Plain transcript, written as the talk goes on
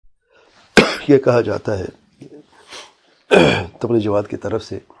یہ کہا جاتا ہے تبلیغی جماعت کی طرف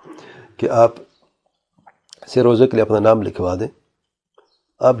سے کہ آپ سے روزے کے لیے اپنا نام لکھوا دیں،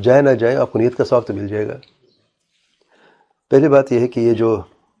 آپ جائیں نہ جائیں آپ کو نیت کا ثواب تو مل جائے گا۔ پہلی بات یہ ہے کہ یہ جو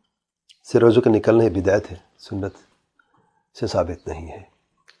سے روزے کے نکلنا ہے بدعت ہے، سنت سے ثابت نہیں ہے،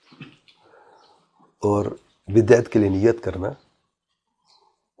 اور بدعت کے لیے نیت کرنا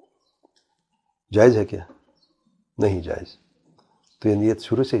جائز ہے کیا؟ نہیں جائز۔ تو یہ نیت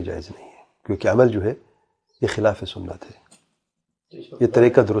شروع سے ہی جائز نہیں ہے، کیونکہ عمل جو ہے یہ خلاف سنت ہے، یہ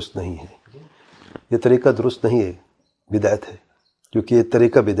طریقہ درست نہیں ہے، یہ طریقہ درست نہیں ہے، بدعت ہے، کیونکہ یہ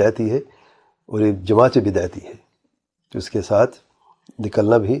طریقہ بدعتی ہے اور یہ جماعت بدعتی ہے، تو اس کے ساتھ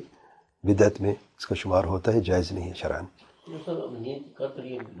نکلنا بھی بدعت میں اس کا شمار ہوتا ہے، جائز نہیں ہے شرعاً۔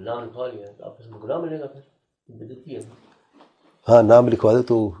 ہاں نام لکھوا دے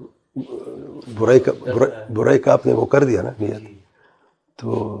تو برائی کا آپ نے وہ کر دیا نا نیت،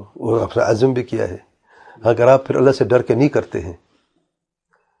 تو اور اپنا عزم بھی کیا ہے۔ اگر آپ پھر اللہ سے ڈر کے نہیں کرتے ہیں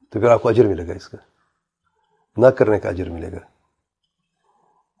تو پھر آپ کو اجر ملے گا، اس کا نہ کرنے کا اجر ملے گا۔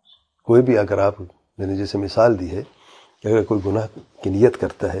 کوئی بھی اگر آپ، میں نے جیسے مثال دی ہے کہ اگر کوئی گناہ کی نیت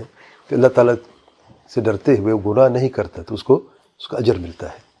کرتا ہے کہ اللہ تعالیٰ سے ڈرتے ہوئے وہ گناہ نہیں کرتا تو اس کا اجر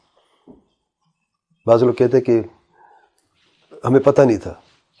ملتا ہے۔ بعض لوگ کہتے ہیں کہ ہمیں پتہ نہیں تھا،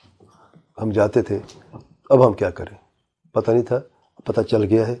 ہم جاتے تھے، اب ہم کیا کریں؟ پتہ نہیں تھا، پتہ چل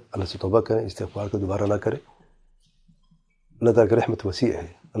گیا ہے، اللہ سے توبہ کریں، استغفار کو دوبارہ نہ کریں۔ اللہ تعالیٰ کی رحمت وسیع ہے،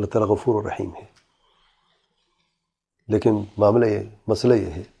 اللہ تعالیٰ غفور و رحیم ہے، لیکن مسئلہ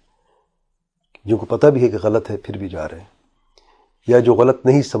یہ ہے جن کو پتہ بھی ہے کہ غلط ہے پھر بھی جا رہے ہیں، یا جو غلط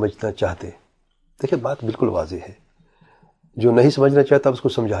نہیں سمجھنا چاہتے۔ دیکھیں بات بالکل واضح ہے، جو نہیں سمجھنا چاہتا آپ اس کو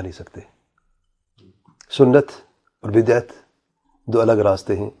سمجھا نہیں سکتے۔ سنت اور بدعت دو الگ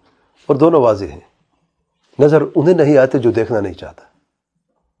راستے ہیں اور دونوں واضح ہیں، نظر انہیں نہیں آتے جو دیکھنا نہیں چاہتا۔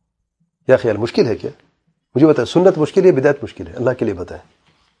 یا خیال مشکل ہے کیا؟ مجھے بتائیں، سنت مشکل ہے بدعت مشکل ہے؟ اللہ کے لیے بتائیں،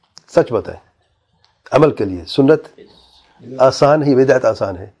 سچ بتائیں۔ عمل کے لیے سنت آسان ہے، بدعت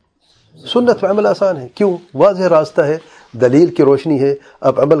آسان ہے؟ سنت عمل آسان ہے، کیوں؟ واضح راستہ ہے، دلیل کی روشنی ہے،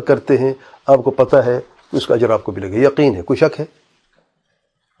 آپ عمل کرتے ہیں، آپ کو پتہ ہے اس کا اجر آپ کو ملے گا، یقین ہے، کوئی شک ہے؟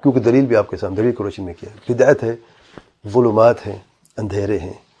 کیونکہ دلیل بھی آپ کے سامنے، دلیل کی روشنی میں کیا ہے۔ بدعت ہے، ظلمات ہیں، اندھیرے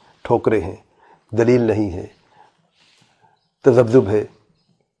ہیں، ٹھوکرے ہیں، دلیل نہیں ہے، تذبذب ہے،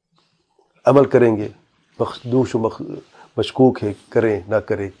 عمل کریں گے مخدوش و مشکوک ہے، کریں نہ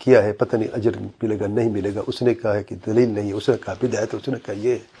کریں، کیا ہے پتہ نہیں اجر ملے گا نہیں ملے گا، اس نے کہا ہے کہ دلیل نہیں ہے، اس نے کہا بدعت ہے، اس نے کہا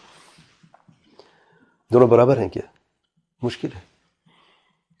یہ ہے۔ دونوں برابر ہیں کیا؟ مشکل ہے۔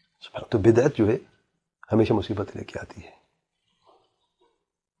 تو بدعت جو ہے ہمیشہ مصیبت لے کے آتی ہے،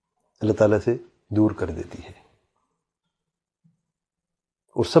 اللہ تعالیٰ سے دور کر دیتی ہے۔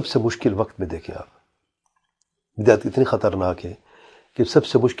 اور سب سے مشکل وقت میں دیکھیں آپ، بدعت اتنی خطرناک ہے کہ سب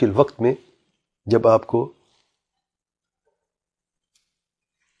سے مشکل وقت میں جب آپ کو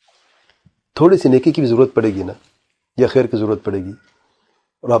تھوڑی سی نیکی کی بھی ضرورت پڑے گی نا، یا خیر کی ضرورت پڑے گی،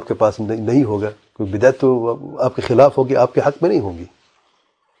 اور آپ کے پاس نہیں ہوگا، کیونکہ بدعت تو آپ کے خلاف ہوگی، آپ کے حق میں نہیں ہوگی۔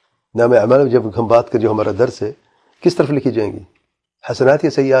 نام اعمال جب ہم بات کریں جو ہمارا درس ہے، کس طرف لکھی جائیں گی؟ حسنات یا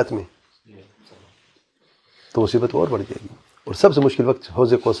سیئات میں؟ تو مصیبت اور بڑھ جائے گی۔ اور سب سے مشکل وقت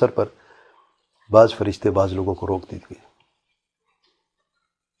حوض کوثر پر بعض فرشتے بعض لوگوں کو روک دیتے ہیں۔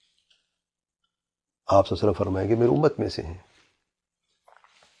 آپ صلی اللہ علیہ وسلم فرمائیں گے میری امت میں سے ہیں،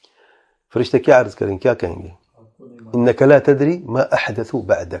 فرشتے کیا عرض کریں، کیا کہیں گے؟ انک لا تدری ما احدثوا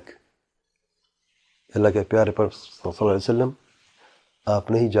بعدک، اللہ کے پیارے پر صلی اللہ علیہ وسلم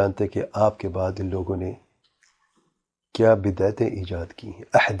آپ نہیں جانتے کہ آپ کے بعد ان لوگوں نے کیا بدعتیں ایجاد کی ہیں۔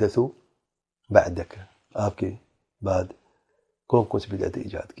 احدثوا بعدک، آپ کے بعد کون کون سی بدعتیں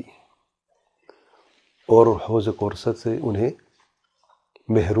ایجاد کی ہیں، اور حوض کوثر سے انہیں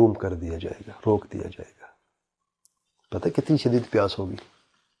محروم کر دیا جائے گا، روک دیا جائے گا۔ پتہ کتنی شدید پیاس ہوگی،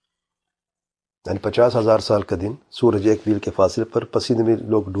 یعنی 50,000 سال کا دن، سورج ایک میل کے فاصلے پر، پسینے میں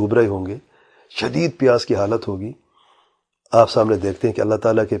لوگ ڈوب رہے ہوں گے، شدید پیاس کی حالت ہوگی۔ آپ سامنے دیکھتے ہیں کہ اللہ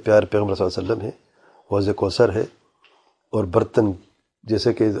تعالیٰ کے پیارے پیغمبر صلی اللہ علیہ وسلم ہے، حوض کوثر ہے، اور برتن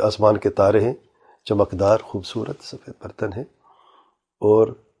جیسے کہ آسمان کے تارے ہیں، چمکدار خوبصورت سفید برتن ہیں، اور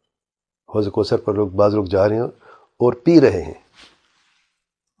حوض کوثر پر بعض لوگ جا رہے ہیں اور پی رہے ہیں۔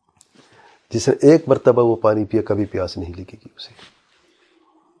 جس نے ایک مرتبہ وہ پانی پیا کبھی پیاس نہیں لگے گی اسے۔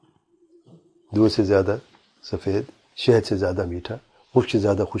 دودھ سے زیادہ سفید، شہد سے زیادہ میٹھا، مشک سے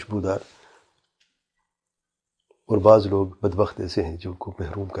زیادہ خوشبودار، اور بعض لوگ بدبخت ایسے ہیں جن کو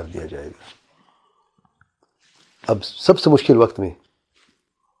محروم کر دیا جائے گا۔ اب سب سے مشکل وقت میں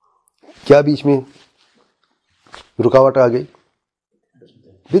کیا بیچ میں رکاوٹ آ گئی؟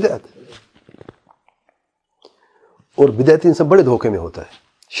 بدعت۔ اور بدعتی انسان بڑے دھوکے میں ہوتا ہے،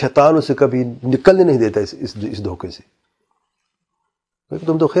 شیطان اسے کبھی نکلنے نہیں دیتا اس دھوکے سے.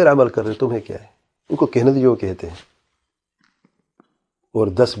 تم تو خیر عمل کر رہے، تمہیں کیا ہے، ان کو کہنے دیجیے وہ کہتے ہیں. اور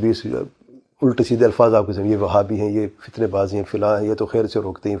 10-20 الٹے سیدھے الفاظ آپ کے سامنے، یہ وہابی ہیں، یہ فتنے بازی ہیں، فلاں ہیں، یہ تو خیر سے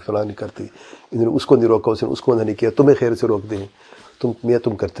روکتے ہیں، فلاں نہیں کرتے، انہوں نے اس کو نہیں روکا، اس نے اس کو نہیں کیا، تمہیں خیر سے روک دیں،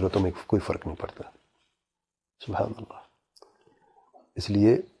 تم کرتے رہو، تمہیں کوئی فرق نہیں پڑتا. سبحان اللہ. اس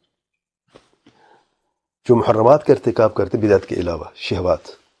لیے جو محرمات کا ارتکاب کرتے بدعت کے علاوہ، شہوات،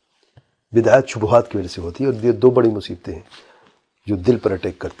 بدعات شبہات کی وجہ سے ہوتی ہے، اور یہ 2 بڑی مصیبتیں ہیں جو دل پر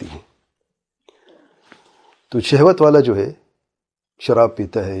اٹیک کرتی ہیں. تو شہوت والا جو ہے، شراب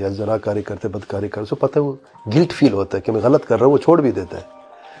پیتا ہے یا زناکاری کرتا ہے، بدکاری کرتا ہے، اس کو پتہ ہے وہ گلٹ فیل ہوتا ہے کہ میں غلط کر رہا ہوں، وہ چھوڑ بھی دیتا ہے.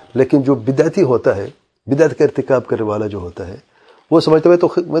 لیکن جو بدعتی ہوتا ہے، بدعت کا ارتکاب کرنے والا جو ہوتا ہے، وہ سمجھتا ہے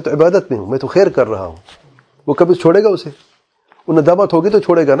میں تو عبادت میں ہوں، میں تو خیر کر رہا ہوں. وہ کبھی چھوڑے گا اسے؟ وہ ندامت ہوگی تو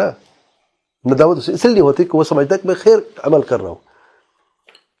چھوڑے گا نا. ندامت اسے اس لیے نہیں ہوتی کہ وہ سمجھتا ہے کہ میں خیر عمل کر رہا ہوں.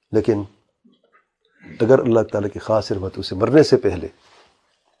 لیکن اگر اللہ تعالیٰ کی خاص رحمت اسے مرنے سے پہلے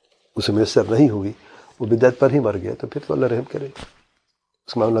اسے میسر نہیں ہوئی، وہ بدعت پر ہی مر گیا، تو پھر تو اللہ رحم کرے،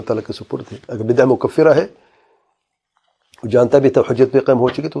 اس میں اللہ تعالیٰ کے سپرد ہے. اگر بدعت مکفرہ ہے، وہ جانتا بھی تھا حجت پہ قائم ہو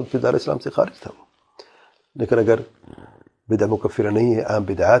چکی، تو دار اسلام سے خارج تھا وہ. لیکن اگر بدعت مکفرہ نہیں ہے، عام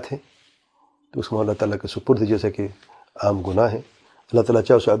بدعات ہیں، تو اس میں اللہ تعالیٰ کے سپرد ہے، جیسا کہ عام گناہ ہے. اللہ تعالیٰ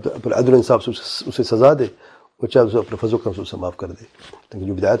چاہے اسے اپنے عدل و انصاف سے اسے سزا دے، اور چاہے اسے اپنے فضل و کرم سے اسے معاف کر دے. لیکن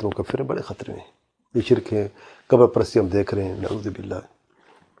جو بدعات مکفر ہیں بڑے خطرے میں ہیں. یہ شرک ہے، قبر پرستی ہم دیکھ رہے ہیں، نعوذ باللہ.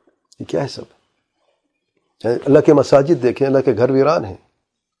 یہ کیا ہے سب؟ اللہ کے مساجد دیکھیں، اللہ کے گھر ویران ہیں.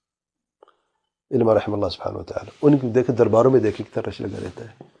 علم رحم اللہ سبحانہ و تعالیٰ، ان کی دیکھیں درباروں میں دیکھیں کتنا رش لگا رہتا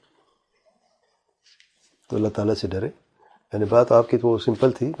ہے. تو اللہ تعالیٰ سے ڈرے. یعنی بات آپ کی تو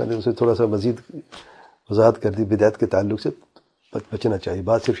سمپل تھی، میں نے اسے تھوڑا سا مزید وضاحت کر دی. بدعت کے تعلق سے بچنا چاہیے.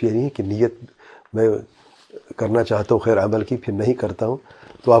 بات صرف یہ نہیں ہے کہ نیت میں کرنا چاہتا ہوں خیر عمل کی، پھر نہیں کرتا ہوں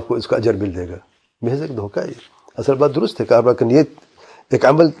تو آپ کو اس کا اجر مل جائے گا. محض ایک دھوکہ ہے. اصل بات درست ہے کہ آپ کا نیت، ایک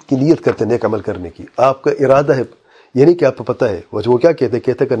عمل کی نیت کرتے ہیں نیک عمل کرنے کی، آپ کا ارادہ ہے، یہ نہیں کہ آپ کو پتہ ہے. وہ کیا کہتے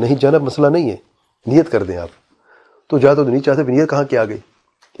ہیں کہ نہیں جانا مسئلہ نہیں ہے، نیت کر دیں آپ. تو جاتا تو نہیں چاہتے، نیت کہاں کی آ گئی؟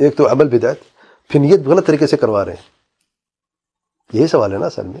 ایک تو عمل بدعت، پھر نیت غلط طریقے سے کروا رہے ہیں. یہی سوال ہے نا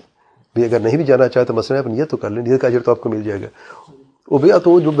اصل میں بھی. اگر نہیں بھی جانا چاہتا مسئلہ، آپ نیت تو کر لیں، نیت کا اجر تو آپ کو مل جائے گا. وہ بھی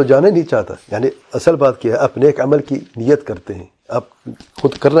تو جو جانا نہیں چاہتا، یعنی اصل بات کیا ہے، آپ نیک عمل کی نیت کرتے ہیں، آپ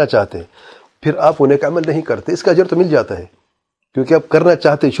خود کرنا چاہتے ہیں، پھر آپ وہ نیک عمل نہیں کرتے، اس کا اجر تو مل جاتا ہے، کیونکہ آپ کرنا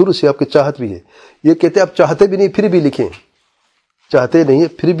چاہتے ہیں، شروع سے آپ کی چاہت بھی ہے. یہ کہتے ہیں آپ چاہتے بھی نہیں پھر بھی لکھیں، چاہتے نہیں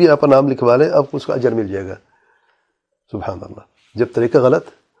پھر بھی آپ نام لکھوا لیں، آپ کو اس کا اجر مل جائے گا. سبحان اللہ. جب طریقہ غلط،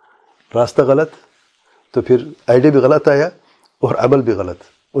 راستہ غلط، تو پھر آئیڈیا بھی غلط آیا اور عمل بھی غلط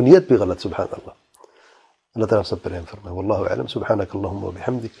اور نیت بھی غلط. سبحان اللہ. اللہ تعالیٰ سب پر رحم فرمائے. واللہ اعلم. سبحانک اللہم و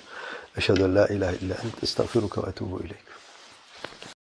بحمدک، اشہد ان لا الہ الا انت، استغفرک و اتوب الیک.